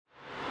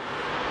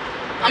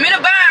I'm in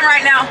a bind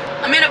right now.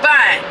 I'm in a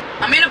bind.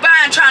 I'm in a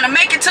bind trying to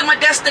make it to my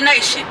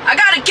destination. I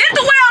gotta get to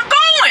where I'm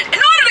going.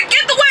 In order to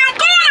get to where I'm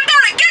going, I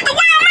gotta get to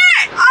where I'm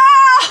at.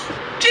 Oh,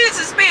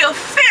 Jesus be a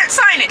fence,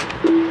 ain't it?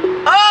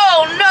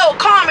 Oh no,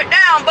 calm it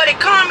down, buddy,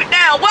 calm it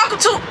down. Welcome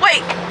to,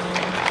 wait.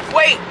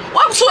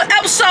 Welcome to an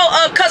episode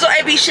of Cuzzo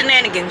AB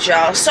Shenanigans,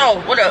 y'all.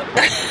 So, what up?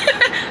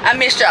 I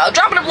missed y'all.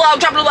 Dropping the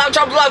vlog,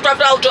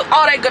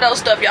 all that good old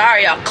stuff, y'all.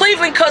 Alright, y'all.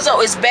 Cleveland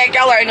Cuzzo is back.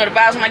 Y'all already know the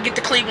vibes. When I get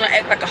to Cleveland, I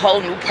act like a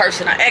whole new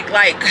person. I act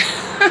like,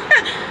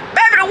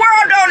 baby, the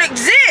world don't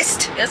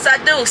exist. Yes, I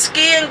do.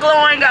 Skin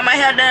glowing, got my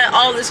hair done,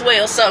 all this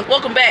well. So,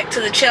 welcome back to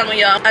the channel,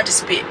 y'all. I just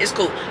spit. It's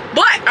cool.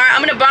 But, alright,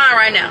 I'm in a bind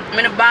right now. I'm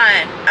in a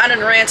bind. I done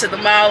ran to the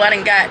mall. I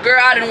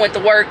done went to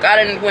work.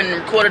 I done went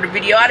and recorded the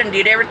video. I done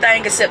did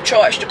everything except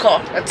charge the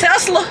car. A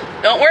Tesla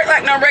don't work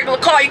like no regular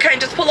car. You can't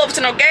just pull over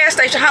to no gas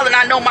station hollering,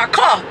 I know my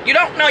car. You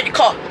don't know your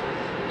car.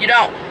 You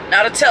don't.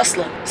 Not a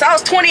Tesla. So I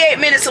was 28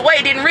 minutes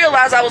away. Didn't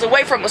realize I was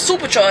away from a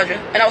supercharger.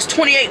 And I was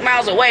 28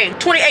 miles away.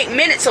 28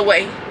 minutes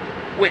away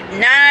with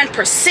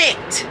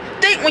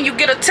 9%. Think when you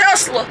get a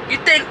Tesla, you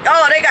think,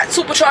 oh, they got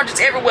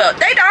superchargers everywhere.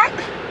 They don't.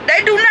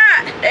 They do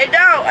not. They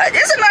don't.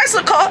 It's a nice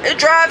little car. It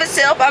drives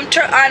itself.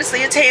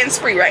 Honestly, it's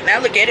hands-free right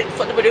now. Look at it.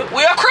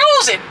 We are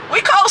cruising.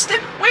 We coasting.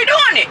 We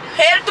doing it.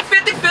 Headed to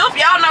 55th.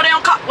 Y'all know they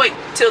don't call... Wait,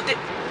 tilted.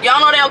 Y'all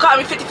know they don't call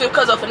me 55th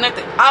Cuzzo for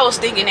nothing. I was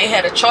thinking they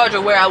had a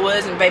charger where I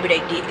was, and baby, they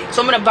did it.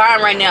 So I'm in a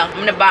bind right now.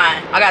 I'm in a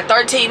bind. I got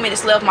 13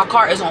 minutes left. My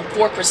car is on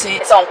 4%.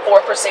 It's on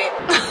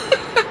 4%.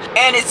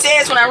 And it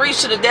says when I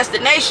reach to the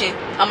destination,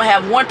 I'm gonna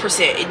have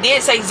 1%. It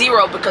did say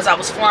 0 because I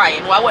was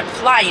flying. Well, I wasn't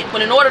flying.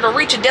 But in order to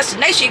reach a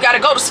destination, you gotta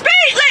go to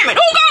speed limit.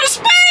 Who go to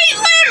speed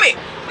limit?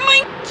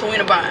 So we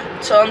in a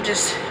bind. So I'm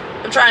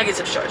trying to get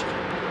to the charger.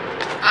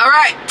 All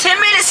right,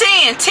 10 minutes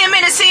in, 10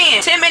 minutes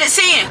in, 10 minutes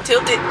in.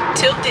 Tilt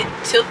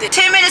it,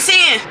 10 minutes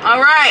in. All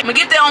right, I'm gonna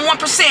get there on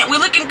 1%. We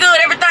looking good,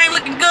 everything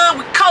looking good.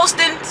 We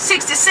coasting,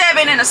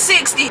 67 and a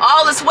 60.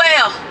 All is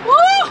well.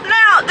 Woo!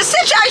 Now, the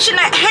situation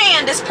at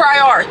hand is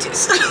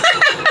priorities.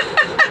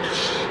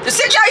 The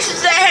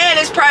situations at hand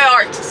is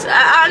priorities.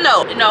 I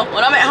know, you know,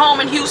 when I'm at home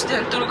in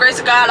Houston, through the grace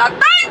of God, I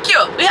thank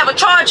you. We have a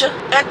charger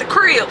at the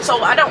crib,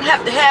 so I don't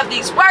have to have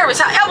these worries.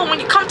 However, when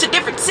you come to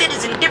different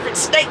cities and different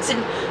states and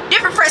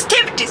different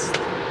festivities,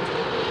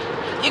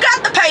 you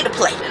got to pay to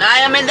play. And I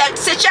am in that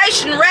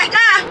situation right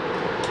now.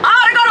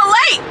 Oh, they're gonna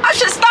late. I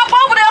should stop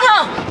over there,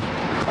 huh?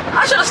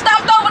 I should have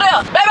stopped over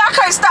there. Baby, I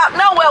can't stop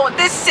nowhere with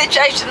this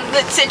situation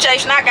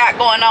I got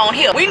going on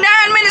here. We 9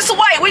 minutes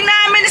away. We 9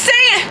 minutes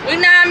in. We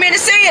 9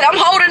 minutes in. I'm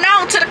holding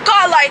on to the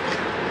car like...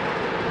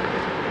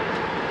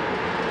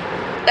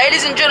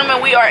 Ladies and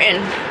gentlemen, we are in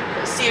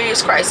a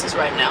serious crisis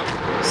right now.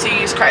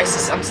 Serious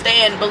crisis. I'm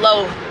staying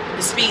below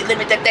the speed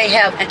limit that they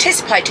have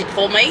anticipated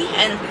for me,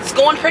 and it's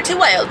going pretty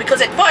well,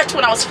 because at first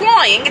when I was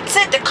flying, it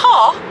said the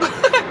car...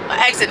 My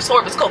accent is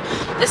horrible, it's cool.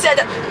 They said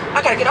that... I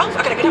gotta get off.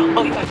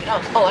 Oh, you gotta get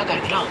off. Oh, I gotta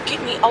get off. Get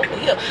me over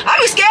here. I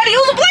be scared to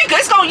use a blinker.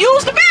 It's gonna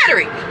use the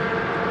battery.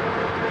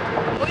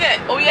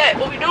 Oh yeah.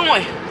 What we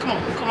doing? Come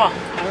on.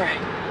 All right.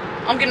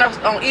 I'm getting off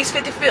on East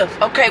 55th.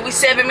 Okay, we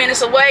 7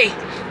 minutes away.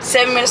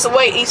 7 minutes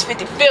away, East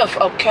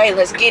 55th. Okay,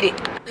 let's get it.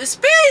 The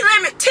speed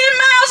limit 10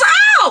 miles an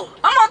hour.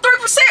 I'm on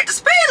 3%. The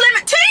speed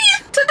limit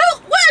 10. To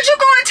do? Where'd you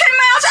going 10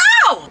 miles an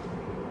hour?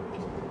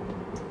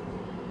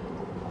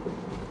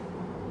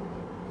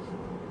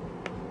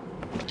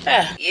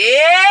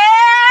 Yeah.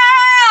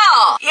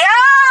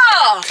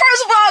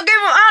 First of all, give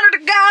honor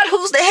to God,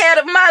 who's the head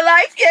of my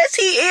life. Yes,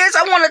 he is.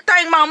 I want to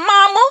thank my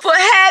mama for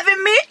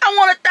having me. I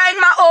want to thank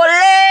my old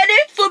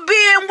lady for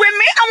being with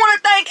me. I want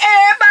to thank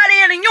everybody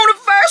in the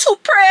universe who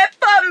prayed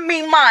for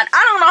me, man.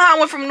 I don't know how I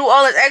went from New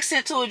Orleans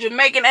accent to a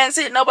Jamaican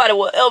accent. Nobody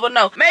will ever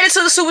know. Made it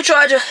to the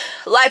supercharger.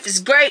 Life is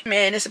great,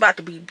 man. It's about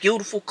to be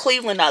beautiful.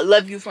 Cleveland, I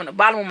love you from the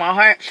bottom of my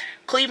heart.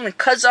 Cleveland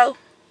Cuzzo.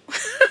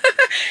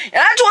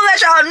 And I just want to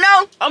let y'all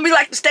know, I'm gonna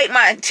like to state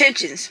my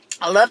intentions.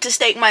 I love to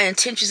state my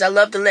intentions. I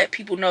love to let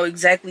people know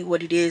exactly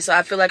what it is. So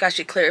I feel like I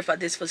should clarify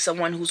this for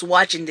someone who's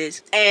watching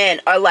this and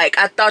are like,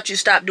 I thought you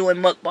stopped doing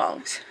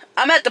mukbangs.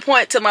 I'm at the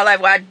point to my life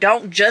where I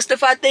don't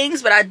justify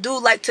things, but I do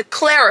like to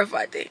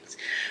clarify things.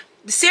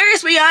 The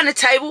Series Beyond the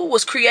Table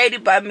was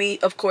created by me,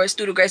 of course,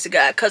 through the grace of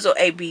God, Cuzzo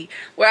AB,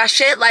 where I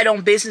shed light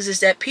on businesses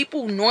that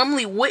people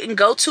normally wouldn't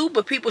go to,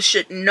 but people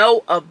should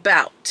know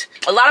about.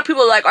 A lot of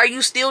people are like, are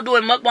you still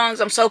doing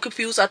mukbangs? I'm so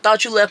confused. I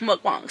thought you left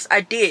mukbangs.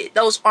 I did.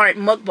 Those aren't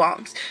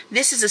mukbangs.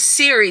 This is a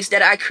series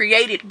that I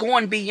created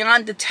going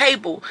beyond the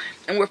table,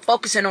 and we're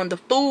focusing on the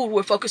food.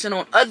 We're focusing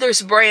on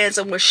others' brands,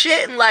 and we're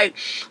shedding light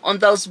on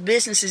those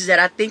businesses that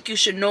I think you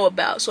should know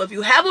about. So if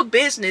you have a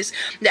business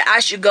that I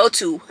should go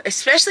to,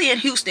 especially in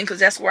Houston, because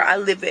that's where I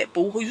live at,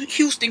 but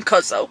Houston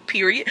Cuzzo,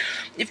 period.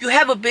 If you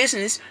have a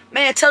business,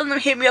 man, tell them to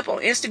hit me up on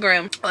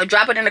Instagram or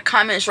drop it in the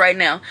comments right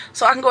now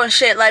so I can go and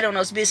shed light on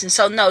those businesses.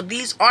 So no,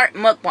 these aren't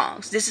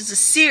mukbangs. This is a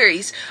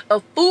series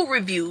of food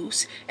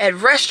reviews at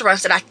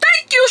restaurants that I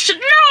think you should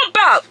know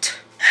about.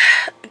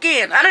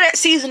 Again, out of that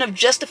season of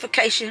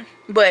justification,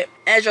 but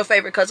as your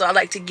favorite Cuzzo, I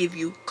like to give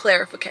you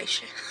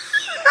clarification.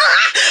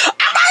 I'm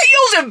not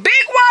using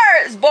big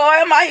words, boy.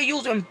 I'm out here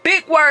using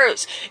big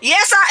words.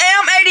 Yes, I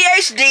am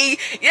ADHD.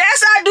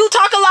 Yes, I do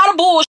talk a lot of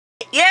bullshit.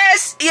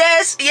 Yes.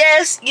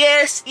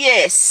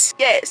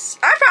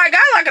 I probably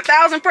got like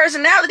 1,000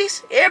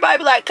 personalities. Everybody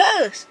be like,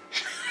 cuz.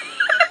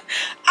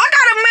 I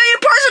got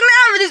 1,000,000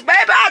 personalities,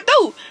 baby. I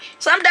do.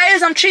 Some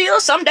days I'm chill.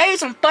 Some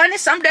days I'm funny.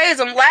 Some days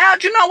I'm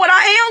loud. You know what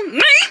I am?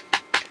 Me.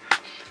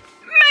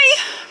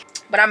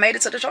 But I made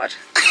it to the charge.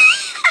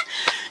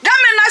 Got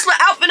me a nice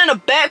little outfit in the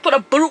bag for the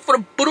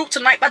boot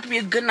tonight. About to be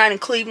a good night in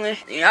Cleveland.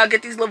 You know, I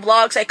get these little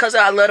vlogs. Hey, cuz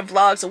I love the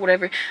vlogs or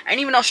whatever. I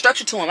ain't even no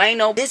structure to them. I ain't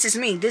no, this is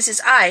me. This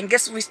is I. And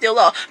guess what we still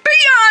are?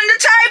 Beyond the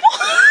table.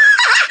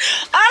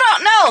 I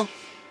don't know.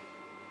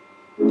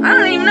 I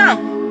don't even know.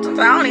 Sometimes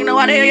I don't even know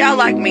why the hell y'all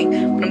like me.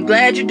 But I'm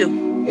glad you do.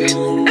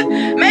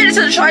 Made it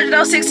to the charger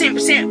though.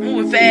 16%.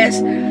 Moving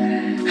fast.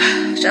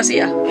 Shall see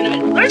y'all in a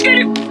minute. Let's get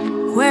it.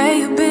 Where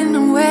you been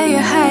and where you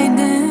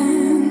hiding?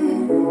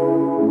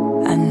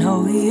 I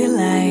know you're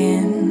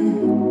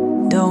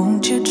lying.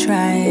 Don't you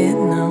try it,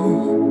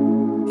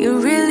 no. You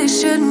really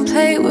shouldn't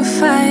play with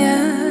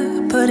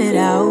fire. Put it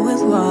out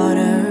with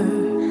water.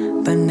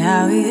 But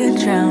now you're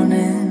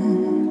drowning.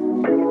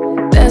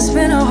 There's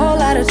been a whole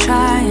lot of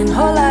trying,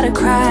 whole lot of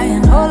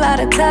crying, whole lot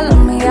of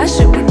telling me I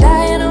should be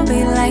dying or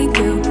be like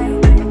you.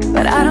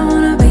 But I don't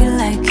wanna be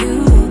like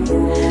you.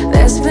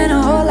 There's been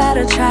a whole lot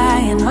of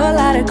trying, whole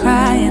lot of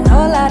crying,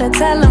 whole lot of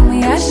telling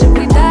me I should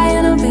be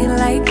dying or be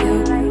like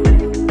you.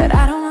 But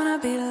I don't wanna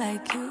be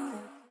like you.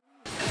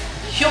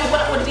 Yo,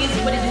 what it is,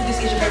 this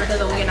is your favorite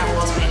Cuzzo. We're in our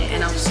World's Minute,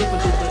 and I'm super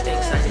duper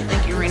excited.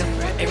 Thank you, Rena,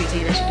 for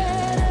everything that you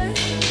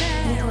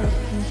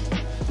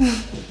do.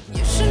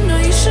 You should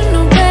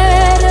know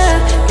better.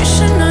 You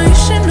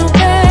should know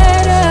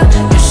better.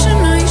 You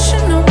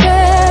should know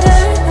better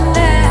than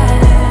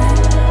that.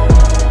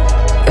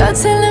 You're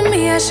telling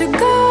me I should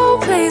go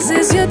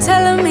places. You're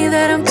telling me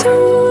that I'm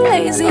too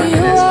lazy. You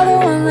are the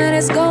one that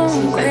is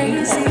going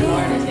crazy.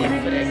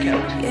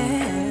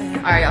 Yeah.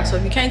 Alright, y'all, so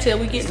if you can't tell,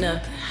 we getting a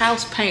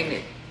house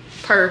painted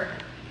per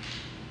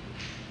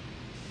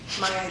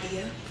my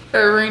idea.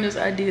 Per Rena's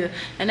idea.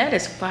 And that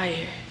is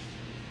fire.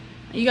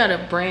 You gotta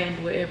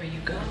brand wherever you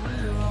go.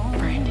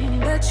 Brand it.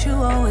 But you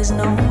always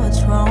know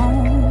what's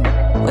wrong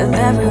with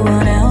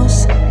everyone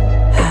else.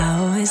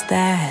 How is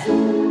that?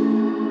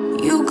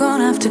 You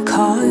gonna have to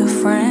call your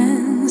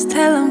friends.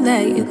 Tell them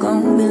that you're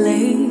gonna be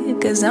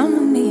late. Cause I'ma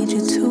need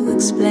you to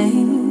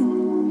explain.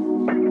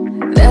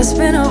 There's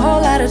been a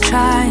whole lot of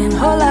trying,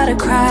 whole lot of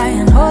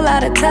crying, whole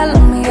lot of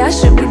telling me I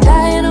should be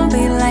dying or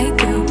be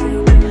like you.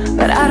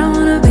 But I don't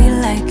wanna be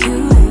like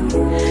you.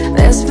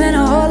 There's been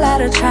a whole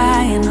lot of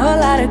trying, whole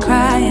lot of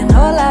crying,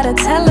 whole lot of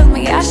telling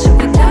me I should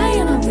be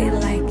dying or be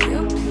like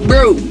you.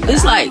 Bro,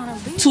 it's like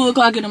 2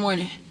 o'clock in the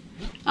morning.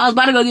 I was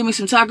about to go get me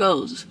some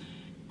tacos.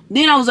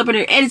 Then I was up in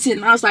there editing,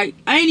 and I was like,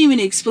 I ain't even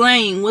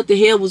explain what the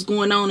hell was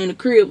going on in the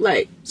crib.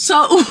 Like,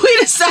 so we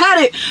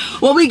decided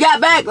when we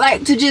got back,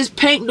 like, to just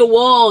paint the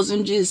walls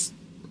and just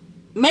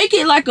make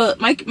it like a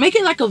make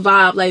it like a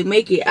vibe, like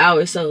make it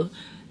ours. So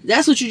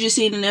that's what you just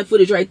seen in that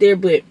footage right there.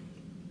 But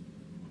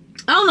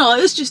I don't know,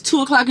 it's just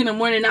 2 o'clock in the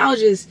morning. I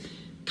was just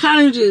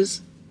kind of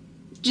just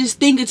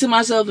thinking to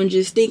myself and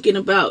just thinking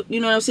about, you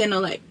know what I'm saying,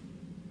 like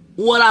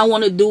what I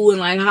want to do and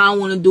like how I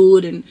want to do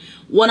it and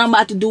what I'm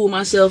about to do with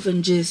myself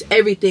and just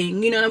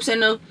everything, you know what I'm saying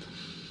though.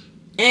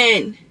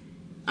 And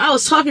I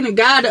was talking to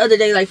God the other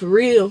day, like for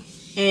real,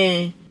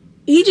 and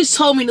he just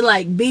told me to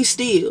like be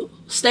still,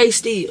 stay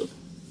still,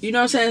 you know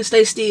what I'm saying,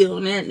 stay still.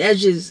 And that's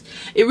just,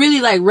 it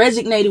really like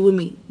resonated with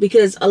me,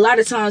 because a lot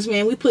of times,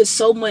 man, we put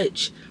so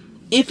much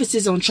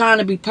emphasis on trying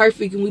to be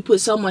perfect, and we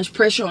put so much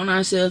pressure on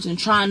ourselves and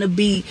trying to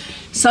be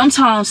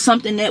sometimes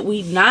something that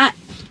we not,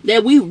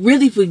 that we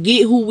really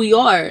forget who we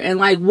are and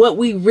like what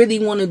we really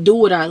want to do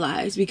with our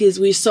lives, because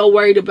we're so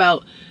worried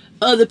about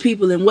other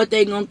people and what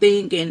they gonna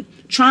think, and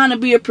trying to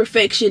be a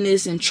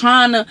perfectionist and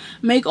trying to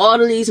make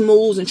all of these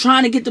moves and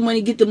trying to get the money.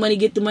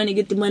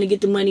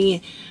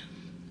 And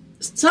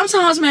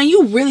sometimes, man,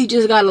 you really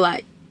just gotta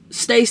like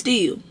stay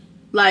still.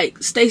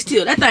 Like, stay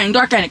still. That thing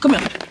dark, ain't it? Come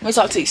here. Let me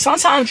talk to you.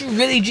 Sometimes you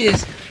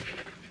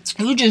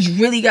just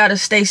really gotta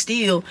stay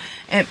still.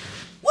 And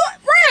what?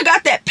 Ryan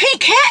got that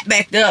pink hat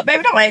backed up,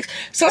 baby. Don't ask.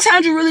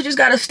 Sometimes you really just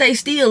gotta stay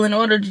still in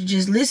order to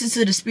just listen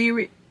to the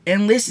spirit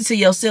and listen to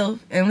yourself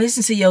and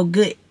listen to your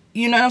gut.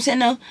 You know what I'm saying?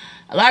 Though,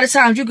 a lot of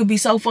times you could be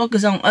so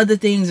focused on other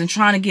things and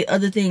trying to get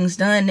other things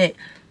done that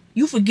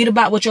you forget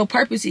about what your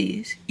purpose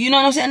is. You know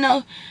what I'm saying?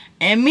 Though,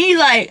 and me,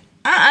 like,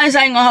 I honestly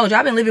ain't gonna hold you.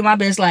 I've been living my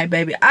best life,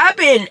 baby. I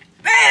ain't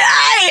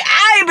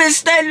been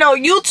studying no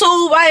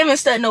YouTube. I ain't been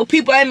studying no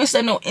people. I ain't been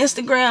studying no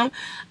Instagram.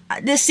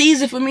 This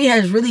season for me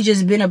has really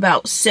just been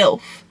about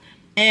self.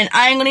 And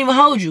I ain't gonna even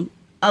hold you.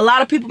 A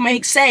lot of people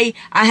may say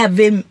I have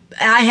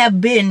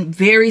been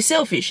very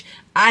selfish.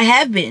 I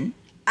have been.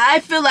 I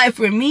feel like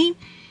for me,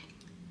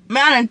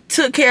 man, I done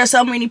took care of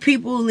so many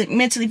people, like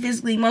mentally,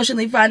 physically,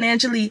 emotionally,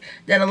 financially,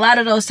 that a lot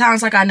of those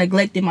times like I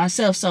neglected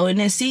myself. So in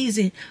this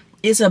season,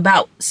 it's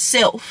about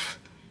self.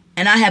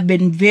 And I have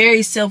been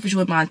very selfish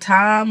with my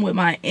time, with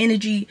my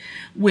energy,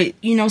 with,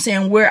 you know what I'm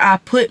saying, where I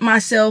put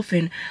myself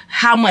and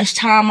how much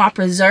time I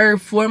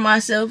preserve for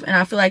myself. And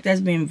I feel like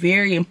that's been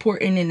very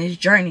important in this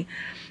journey.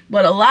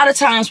 But a lot of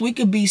times we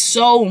could be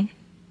so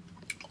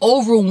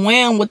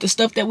overwhelmed with the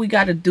stuff that we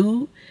got to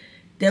do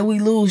that we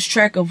lose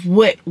track of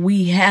what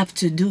we have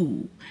to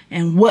do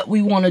and what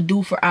we want to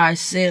do for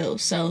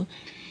ourselves. So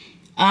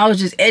I was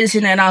just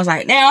editing that and I was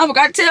like, damn, I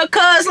forgot to tell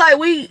cuz, like,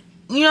 we,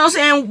 you know what I'm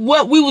saying,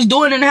 what we was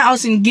doing in the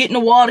house and getting the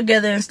wall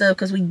together and stuff,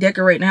 because we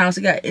decorating the house.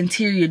 We got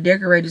interior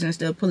decorators and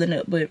stuff pulling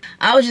up. But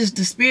I was just,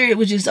 the spirit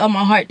was just on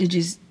my heart to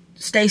just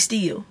stay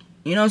still.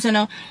 You know what I'm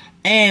saying?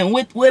 And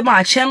with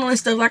my channel and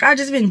stuff, like, I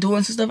just been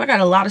doing some stuff. I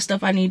got a lot of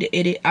stuff I need to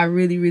edit. I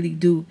really, really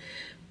do.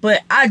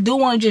 But I do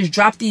want to just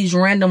drop these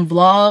random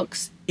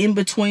vlogs in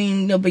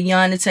between the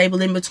Beyond the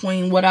Table, in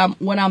between what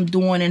I'm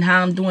doing and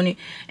how I'm doing it,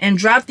 and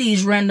drop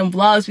these random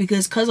vlogs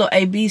because Cuzzo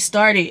AB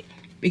started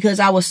because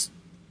I was,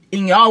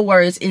 in y'all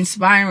words,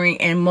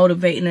 inspiring and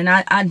motivating, and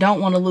I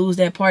don't want to lose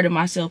that part of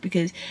myself,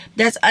 because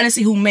that's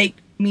honestly who make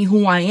me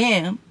who I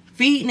am.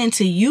 Feeding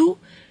into you,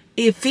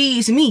 it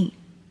feeds me.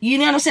 You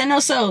know what I'm saying? No,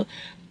 so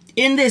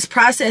in this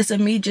process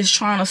of me just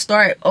trying to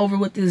start over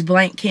with this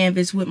blank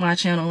canvas with my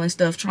channel and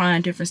stuff,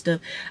 trying different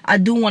stuff, I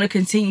do want to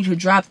continue to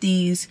drop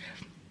these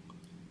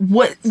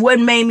what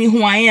made me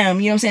who I am,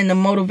 you know what I'm saying, the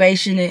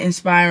motivation and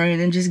inspiring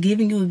and just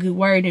giving you a good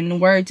word. And the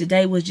word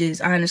today was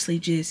just, honestly,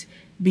 just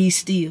be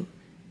still.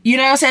 You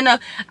know what I'm saying? No,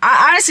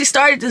 I honestly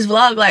started this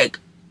vlog like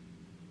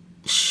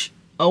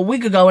a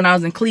week ago when I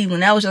was in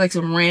Cleveland. That was just like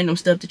some random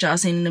stuff that y'all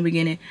seen in the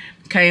beginning.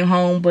 Came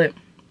home, but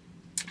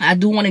I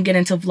do want to get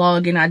into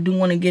vlogging. I do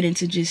want to get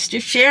into just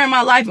sharing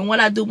my life and what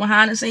I do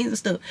behind the scenes and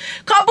stuff.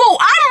 Kaboo,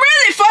 I'm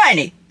really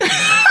funny.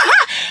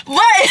 But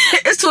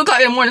it's 2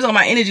 o'clock in the morning, so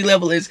my energy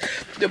level is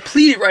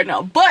depleted right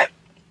now. But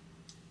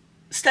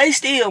stay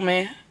still,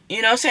 man.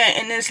 You know what I'm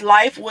saying? In this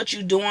life, what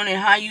you doing and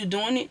how you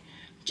doing it,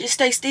 just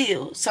stay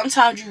still.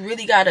 Sometimes you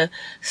really gotta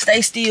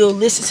stay still,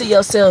 listen to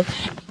yourself,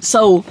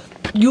 so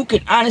you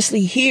can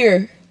honestly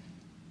hear,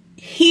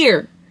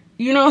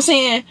 you know what I'm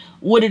saying,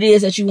 what it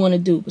is that you want to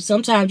do. But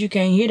sometimes you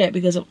can't hear that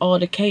because of all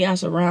the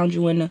chaos around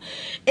you. And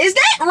is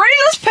that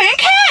Rena's pink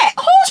hat?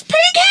 Who's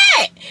pink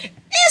hat?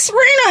 It's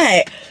Rena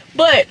hat.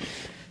 But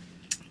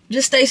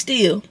just stay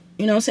still.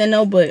 You know what I'm saying?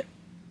 No, but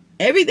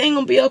everything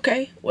gonna be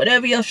okay.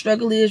 Whatever your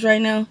struggle is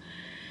right now,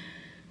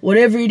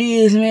 whatever it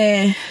is,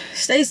 man,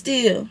 stay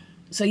still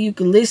so you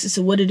can listen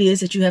to what it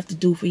is that you have to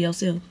do for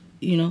yourself,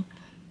 you know.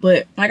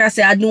 But like I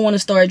said, I do want to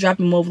start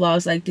dropping more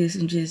vlogs like this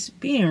and just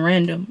being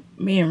random.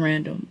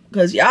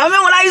 Because y'all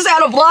remember when I used to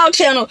have a vlog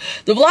channel?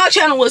 The vlog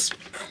channel was...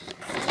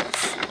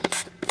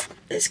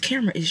 This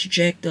camera is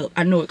jacked up.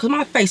 I know it, because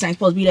my face ain't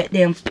supposed to be that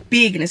damn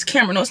big in this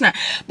camera. No, it's not.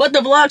 But the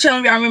vlog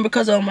channel, y'all remember,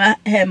 because I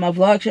had my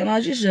vlog channel,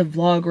 I just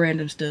vlog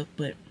random stuff.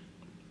 But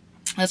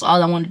that's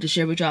all I wanted to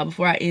share with y'all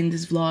before I end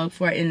this vlog,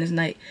 before I end this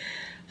night.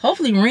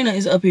 Hopefully Rena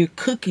is up here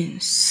cooking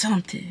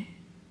something.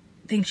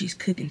 I think she's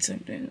cooking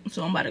something.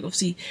 So I'm about to go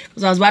see,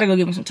 because I was about to go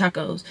get me some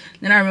tacos.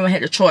 Then I remember I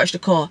had to charge the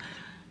car.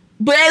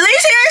 But at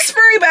least here it's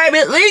free, baby.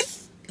 At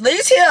least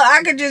here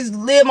I could just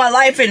live my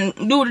life and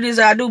do what it is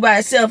I do by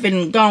itself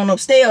and go on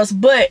upstairs.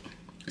 But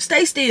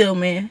stay still,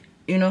 man.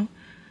 You know,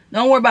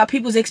 don't worry about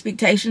people's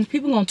expectations.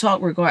 People gonna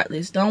talk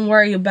regardless. Don't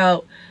worry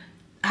about,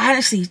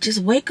 honestly, just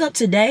wake up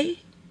today,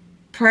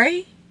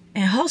 pray,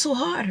 and hustle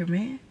harder,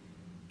 man.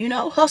 You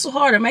know, hustle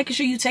harder, making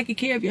sure you taking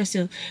care of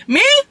yourself.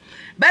 Me,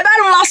 baby, I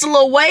done lost a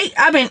little weight.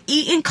 I've been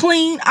eating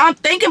clean. I'm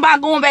thinking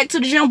about going back to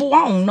the gym, but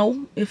I don't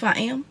know if I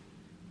am.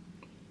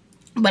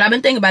 But I've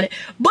been thinking about it.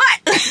 But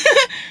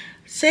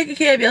taking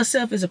care of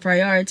yourself is a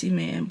priority,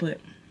 man. But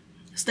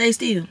stay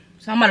still.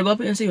 So I'm about to go up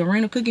here and see what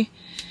Rena cooking.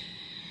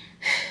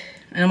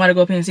 And I'm about to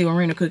go up here and see what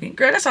Rena cooking.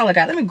 Girl, that's all I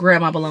got. Let me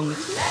grab my belongings.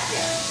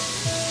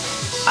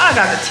 I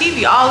got the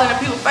TV all in the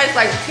people's face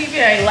like the TV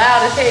ain't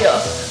loud as hell.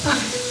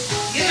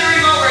 Get the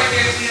remote right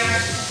there,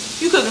 sweetheart.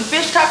 You cooking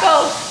fish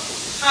tacos?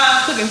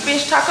 Huh? Cooking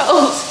fish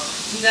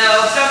tacos?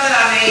 No, something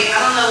I made. I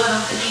don't know what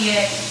I'm cooking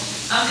yet.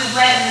 I'm just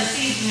letting the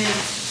seasoning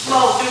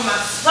flow through my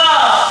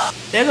sauce.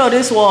 There go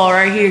this wall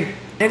right here.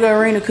 There go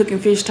Rena cooking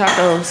fish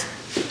tacos.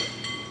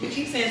 You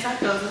keep saying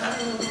tacos, and I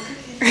don't know what I'm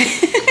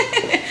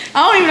cooking. I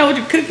don't even know what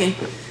you're cooking.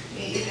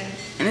 Me either.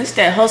 And it's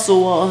that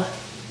hustle wall.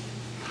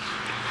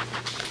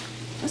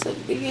 That's a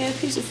big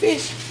ass piece of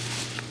fish.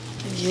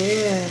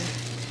 Yeah.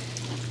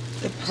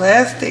 The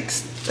plastic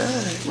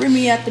stuff. Bring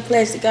me out the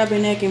plastic. I've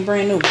been acting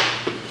brand new.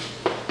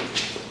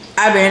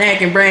 I've been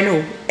acting brand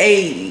new.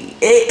 Hey.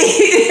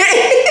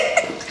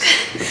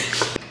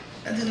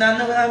 I do not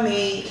know what I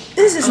made.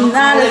 This is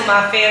not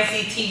my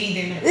fancy TV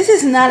dinner. This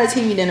is not a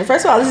TV dinner.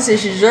 First of all, this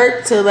is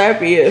jerk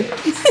tilapia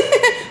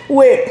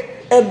with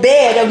a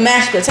bed of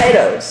mashed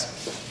potatoes.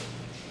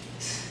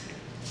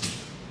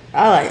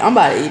 I'm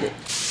about to eat it.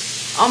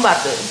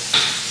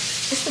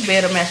 It's the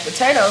bed of mashed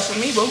potatoes for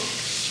me, boo.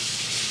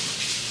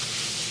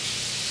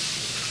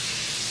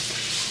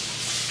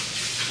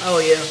 Oh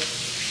yeah.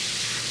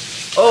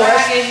 Oh,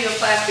 I gave you a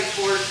plastic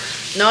fork.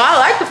 No, I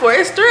like the fork.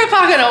 It's 3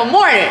 o'clock in the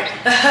morning.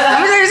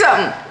 Let me tell you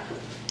something.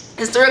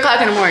 It's 3 o'clock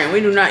in the morning. We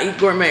do not eat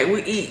gourmet.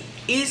 We eat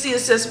easy,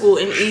 accessible,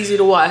 and easy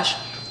to wash.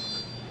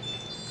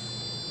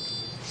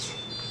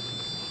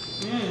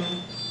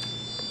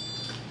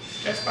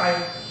 That's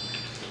fire.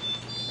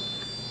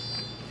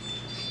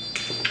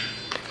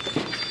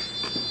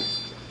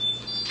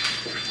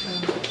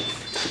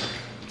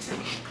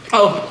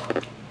 Oh,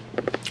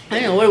 I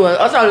didn't know what it was.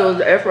 I thought it was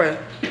the air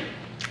fryer.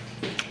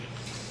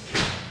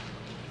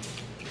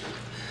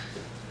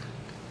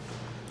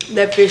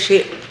 That fish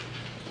hit.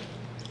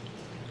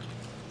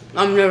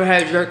 I've never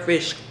had jerk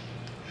fish.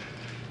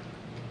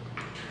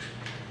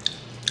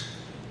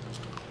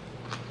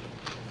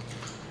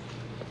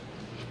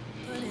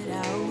 Put it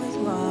out with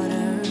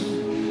water,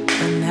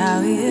 but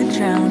now you're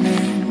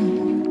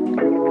drowning.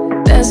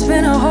 There's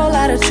been a whole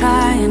lot of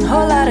trying,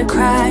 whole lot of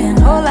crying,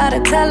 whole lot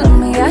of telling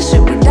me I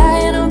should be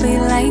dying or be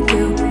like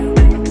you,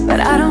 but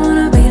I don't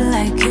wanna be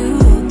like you.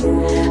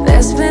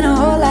 There's been a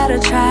whole lot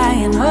of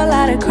trying, whole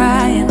lot of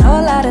crying,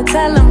 whole lot of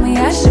telling me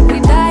I should be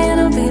dying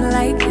or be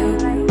like you,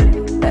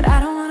 but I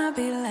don't